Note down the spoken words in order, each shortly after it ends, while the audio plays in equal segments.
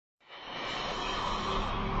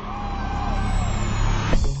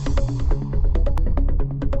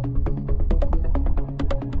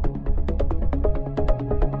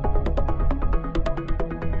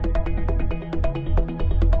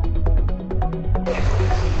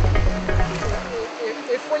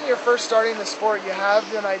when you're first starting the sport, you have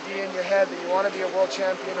an idea in your head that you want to be a world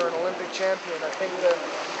champion or an Olympic champion. I think that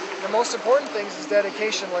the most important thing is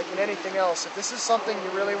dedication, like in anything else. If this is something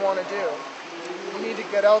you really want to do, you need to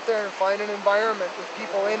get out there and find an environment with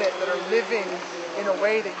people in it that are living in a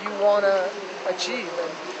way that you want to achieve,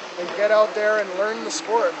 and get out there and learn the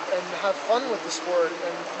sport and have fun with the sport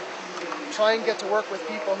and try and get to work with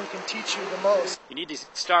people who can teach you the most. You need to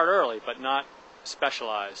start early, but not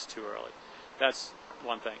specialize too early. That's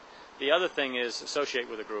one thing. The other thing is associate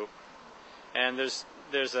with a group, and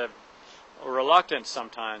there's a reluctance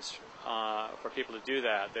sometimes for people to do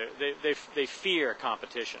that. They fear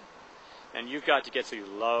competition, and you've got to get so you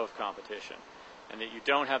love competition, and that you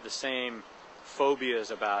don't have the same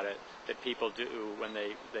phobias about it that people do when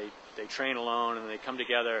they train alone and they come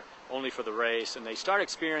together only for the race, and they start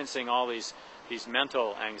experiencing all these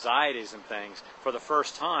mental anxieties and things for the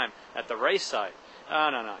first time at the race site.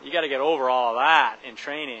 No. You got to get over all of that in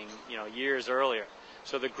training, years earlier.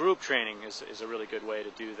 So the group training is a really good way to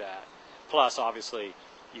do that. Plus, obviously,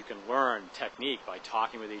 you can learn technique by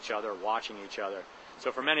talking with each other, watching each other.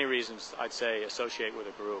 So for many reasons, I'd say associate with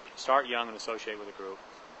a group. Start young and associate with a group.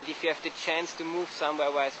 If you have the chance to move somewhere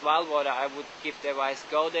where it's wild water, I would give the advice,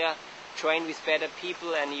 go there, train with better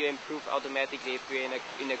people, and you improve automatically if you're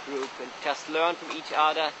in a group, and just learn from each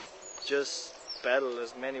other. Just paddle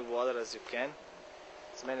as many water as you can,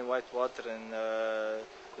 as many white water, and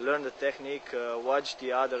learn the technique, watch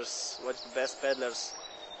the others, watch the best paddlers,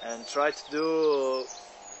 and try to do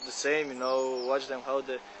the same, watch them how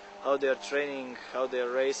they are training, how they are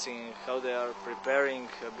racing, how they are preparing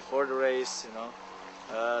before the race,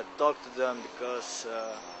 talk to them, because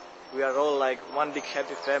we are all like one big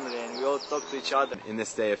happy family and we all talk to each other. In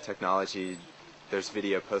this day of technology, there's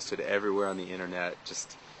video posted everywhere on the internet.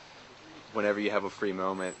 Just whenever you have a free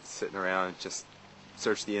moment sitting around, just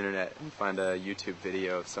search the internet and find a YouTube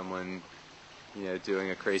video of someone doing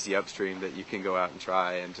a crazy upstream that you can go out and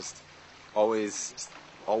try, and just always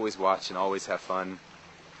watch and always have fun.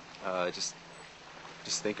 Just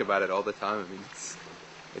think about it all the time. I mean,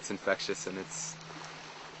 it's infectious, and it's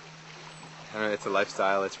a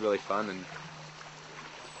lifestyle. It's really fun, and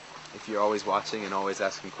if you're always watching and always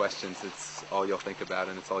asking questions, it's all you'll think about,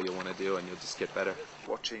 and it's all you'll want to do, and you'll just get better.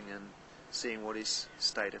 Watching and seeing what is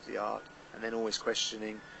state of the art, and then always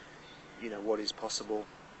questioning, what is possible,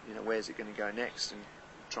 where's it going to go next, and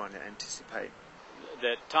trying to anticipate.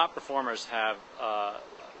 The top performers have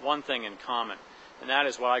one thing in common, and that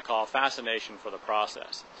is what I call fascination for the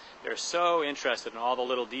process. They're so interested in all the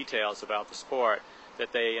little details about the sport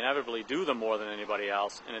that they inevitably do them more than anybody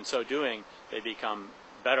else, and in so doing, they become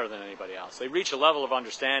better than anybody else. They reach a level of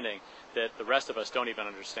understanding that the rest of us don't even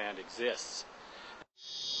understand exists.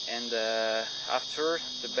 And after,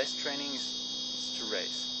 the best training is to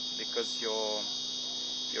race, because your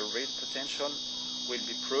real potential will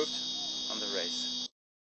be proved on the race.